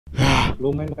Lu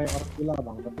main kayak orang gila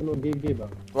bang, tapi lu GG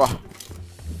bang. Wah,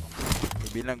 lu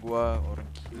bilang gua orang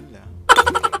gila.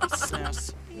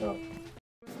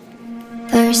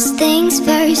 First things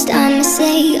first, I'ma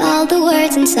say all the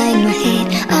words inside my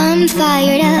head. I'm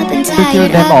fired up and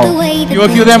tired of the way that you will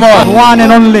kill them all. One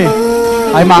and only.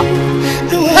 I'm up.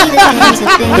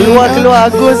 Keluar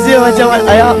Agus dia macam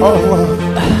ayah. Oh.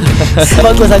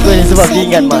 Bagus Agus ni sebab dia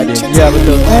ingat mak dia. Ya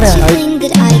betul.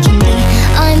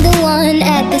 I'm the one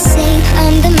at the same.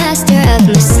 I'm the master of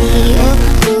my sea.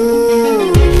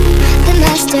 The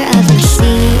master of my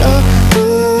sea.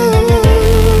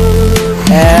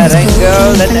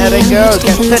 Erengel dan Erengel,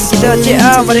 Captain kita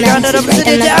CA, mereka dah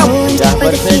bersedia CA. Dah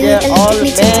bersedia all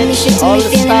men, all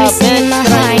staff men.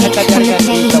 Sekarang akan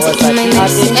diadakan di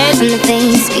kawasan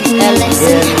ADN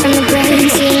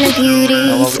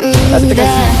Satu tekan.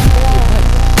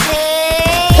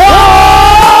 Wow.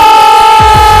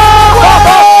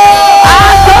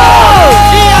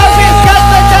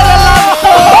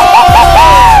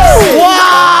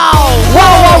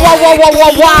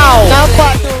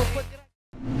 Nampak tu.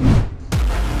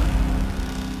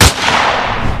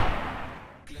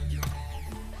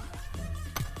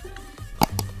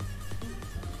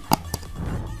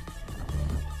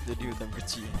 Jadi udang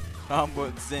kecil.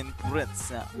 Rambut Zen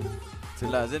Prince.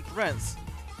 Itulah Zen Prince.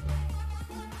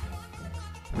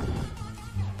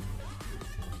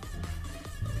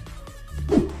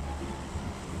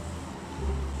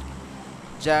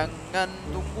 Jangan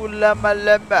tunggu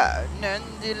lama-lama,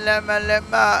 nanti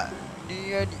lama-lama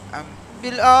dia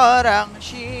diambil orang.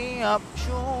 Siap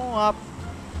suap.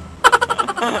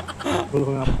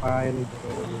 Lu ngapain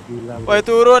itu? Gila. Woi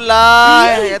turun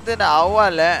lah. Kata dah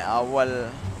awal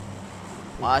awal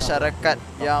masyarakat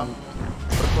yang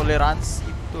bertoleransi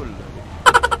betul.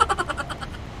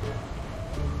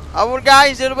 Awal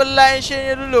guys, jangan lupa like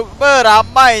share dulu.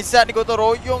 Beramai saat di Gotong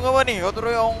Royong apa ni? Gotong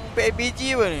Royong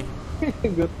PABG apa ni?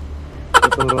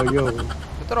 Gotong Royong.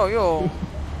 Gotong Royong.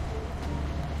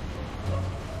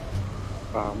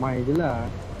 Ramai je lah.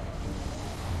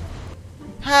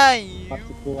 Hai. 4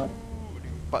 squad.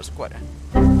 4 squad dah.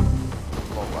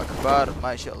 Allahu Akbar,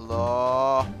 Masya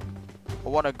Allah. I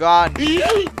want a gun.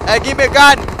 Hey, give me a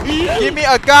gun. Give me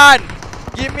a gun.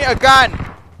 Give me a gun.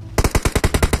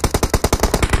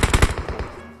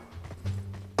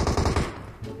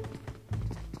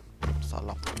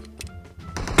 Salah.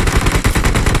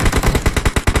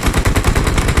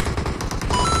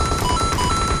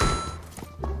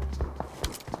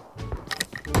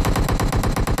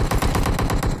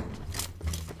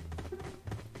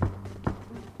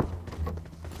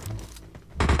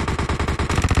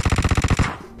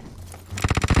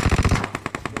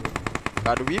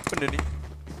 Ada weapon dia ni.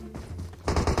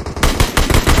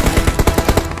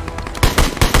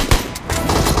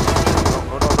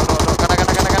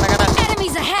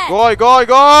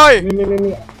 Goi.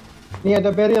 Ni. Ni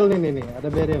ada barrel ni. Ada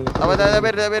barrel. Apa tak ada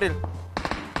barrel.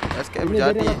 Escape Ini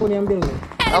jadi. barrel aku ni ambil ni.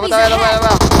 Apa tak ada.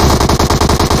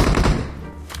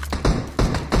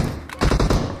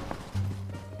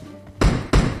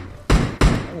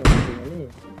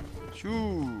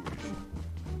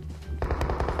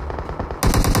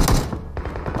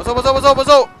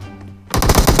 Masuk.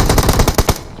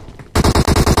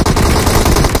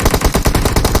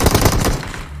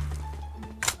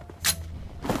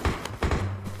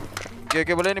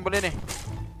 Okay, boleh ni.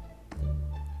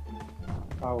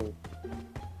 Tahu.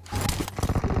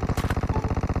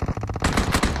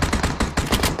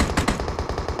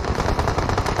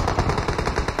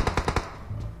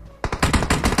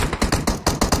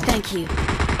 Thank you.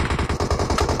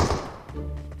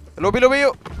 Lobby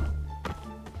yuk.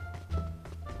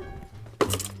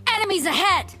 Enemies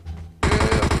ahead.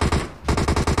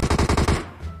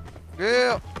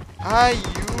 Go.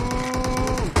 Ayu.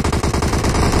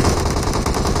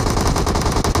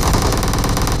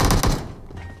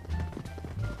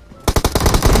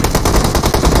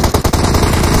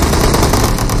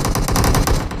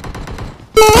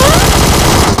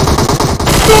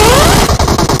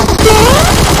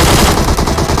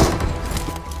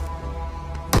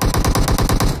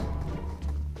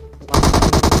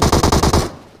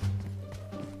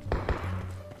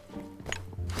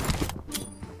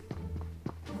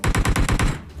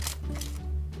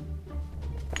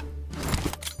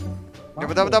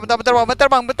 Bentar bang,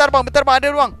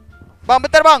 ada ruang. Bang,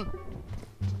 bentar bang.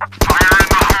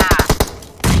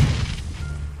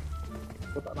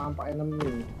 Aku tak nampak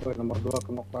enemy. Oh, nomor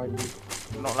 2 knock lagi.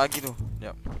 Knock lagi tu.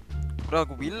 Jap. Udah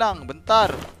aku bilang,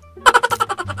 bentar.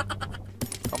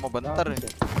 Kamu bentar.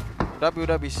 Udah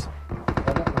habis.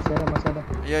 Masih ada.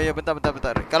 Ya, bentar.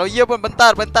 Kalau iya pun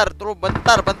bentar. Terus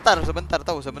bentar. Sebentar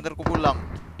aku pulang.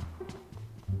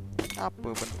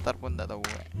 Apa bentar pun tak tahu.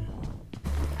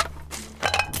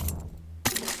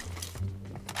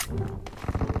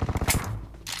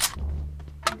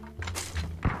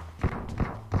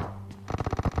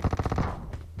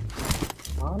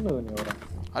 Mana ni orang?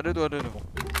 Ada tu.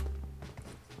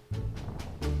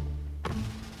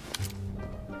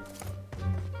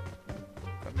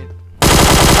 Kami.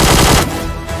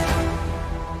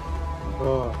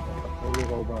 Oh, boleh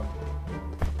kau bang.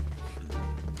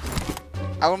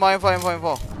 Aku mau info.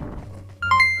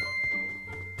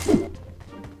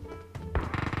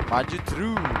 Maju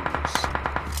terus.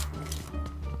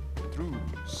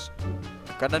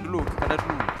 Kanan dulu.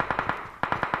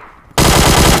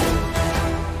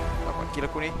 Apa kill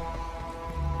aku ni?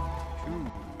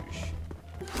 Shush.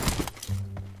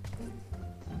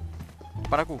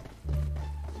 Depan aku.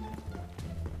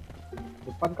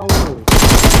 Depan kau tu.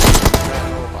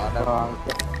 Ada. Bangke.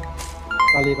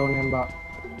 Kali kau nembak.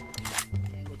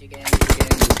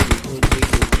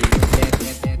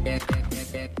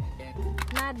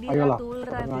 Ayolah.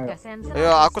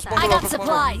 Ayo, aku I sponsor. got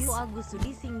supplies. Agus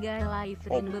Sudi singgah live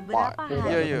Oh, in beberapa Pak.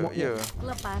 hari. Iya.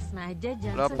 Lepas nah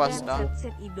jajan Lepas segan nah.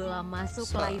 set idola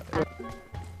masuk live.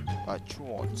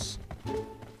 Acuans.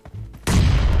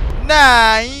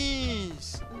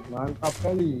 Nice. Mantap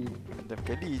kali. Mantap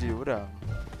kali je orang.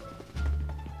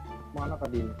 Mana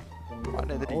tadi?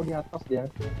 Mana tadi? Oh, di atas dia.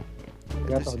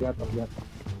 Di atas.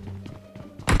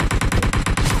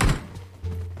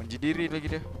 Menjidiri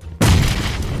lagi dia.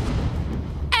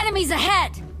 Enemies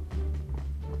ahead.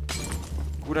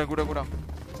 Gudang.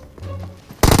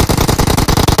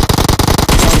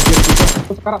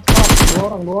 Sekarang. Dua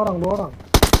orang. Gudang 2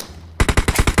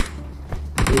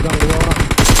 orang.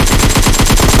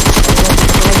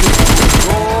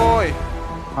 Woi.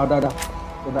 Ada.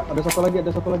 Ada satu lagi.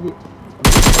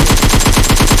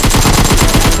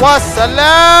 Wassalam.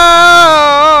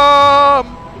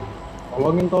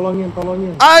 Tolongin.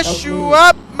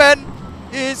 Ashwabman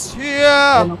is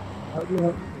here.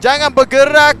 Jangan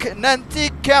bergerak,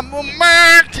 nanti kamu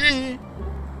mati.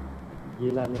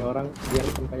 Gila nih orang,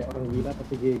 biarkan kayak orang gila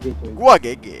tapi GG coy. Gua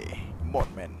GG, mod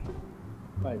man.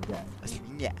 Bajak.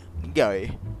 Aslinya,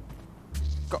 enggak.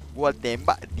 Kok gua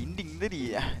tembak dinding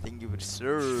tadi ya? Thank you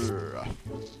sir.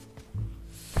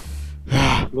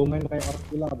 Lu main kayak orang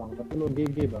gila bang, tapi lu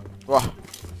GG bang. Wah,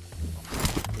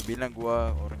 lu bilang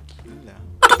gua orang gila.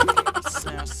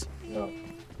 Ses. Ya.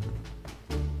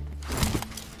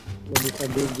 Lu bisa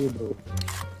GG bro.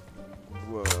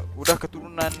 Gua udah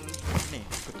keturunan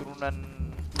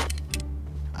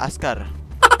askar.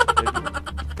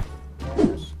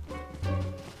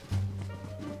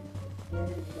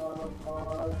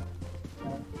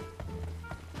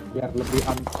 Biar lebih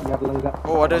biar lenggak.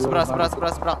 Oh, ada seberang.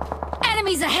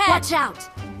 Enemies ahead. Watch out.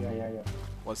 Ya.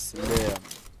 Wassalam.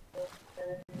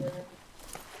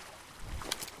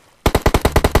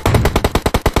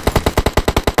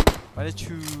 Mana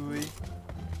cuy?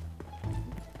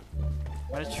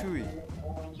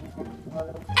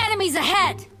 Enemies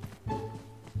ahead.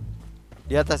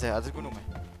 Di atas ya, atas gunung ya.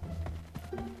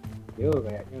 Yo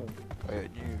kayaknya.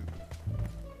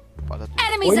 Pak satu.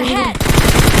 Enemies ahead.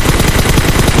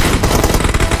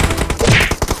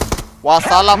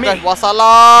 Wassalam guys,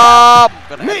 wassalam.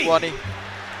 Kena head gua nih.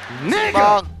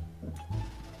 Bang.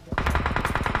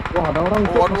 Wah ada orang.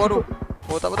 Waduh.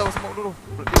 Oh tak apa, smoke dulu.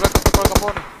 Di belakang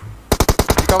pohon nih.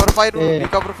 Di cover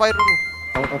fire dulu.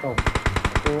 Tahu.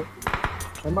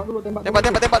 Tembak dulu. Tembak.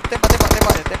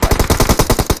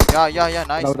 Ya,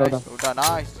 nice. Udah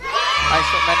nice. Nice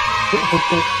shot, man.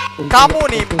 Kamu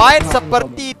nih main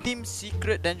seperti tim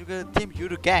secret dan juga tim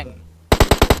Euro Gang.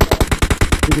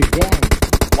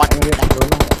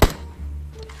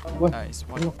 What? Nice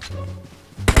one.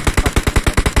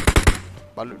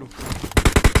 Balut dulu.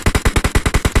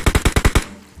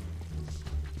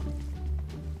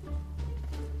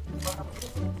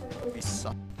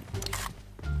 Bisa.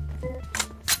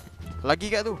 Lagi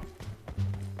kat tu?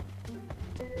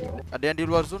 Ada yang di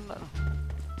luar zone tak?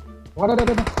 Oh, ada.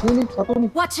 Ini satu nih.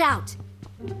 Watch out.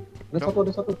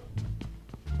 Ada satu.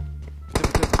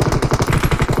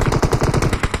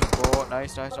 Oh,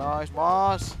 nice,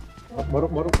 mas.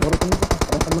 Baru kena.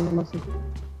 Ada teman masih.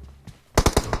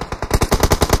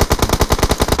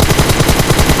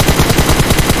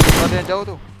 Ada yang jauh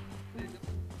tu.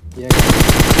 Iya.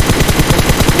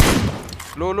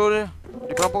 Lo dia.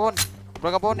 Di belakang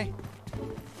pohon ni.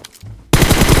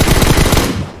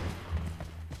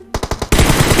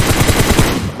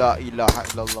 La ilaha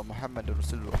illallah Muhammadur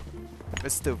Rasulullah.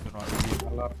 Astaghfirullahaladzim.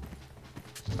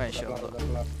 Masya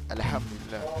Allah.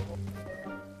 Alhamdulillah.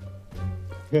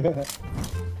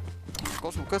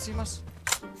 Kau suka sih mas?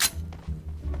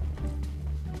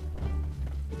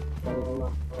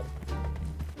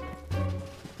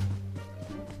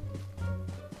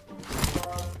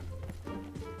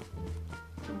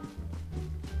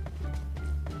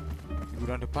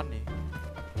 Orang depan ni.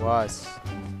 Was.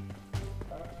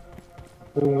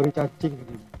 Aku ngeri cacing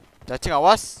tadi. Cacing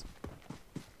awas.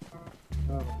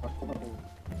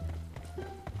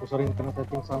 Aku sering kena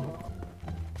cacing sama.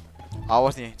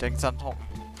 Awas ni, cacing santong.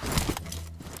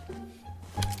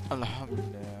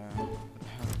 Alhamdulillah.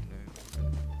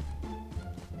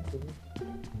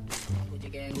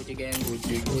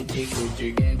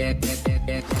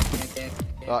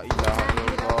 La ilaha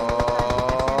illallah.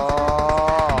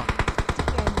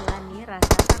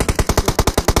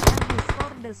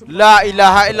 La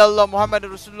ilaha illallah Muhammad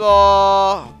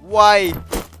Rasulullah. Why?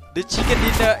 The chicken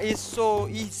dinner is so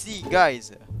easy,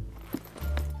 guys.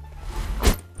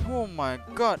 Oh my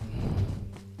god.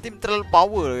 Tim terlalu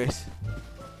power, guys.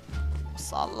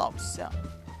 Salam siap.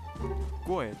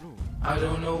 Gue lu. I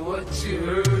don't know what you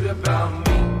heard about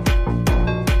me.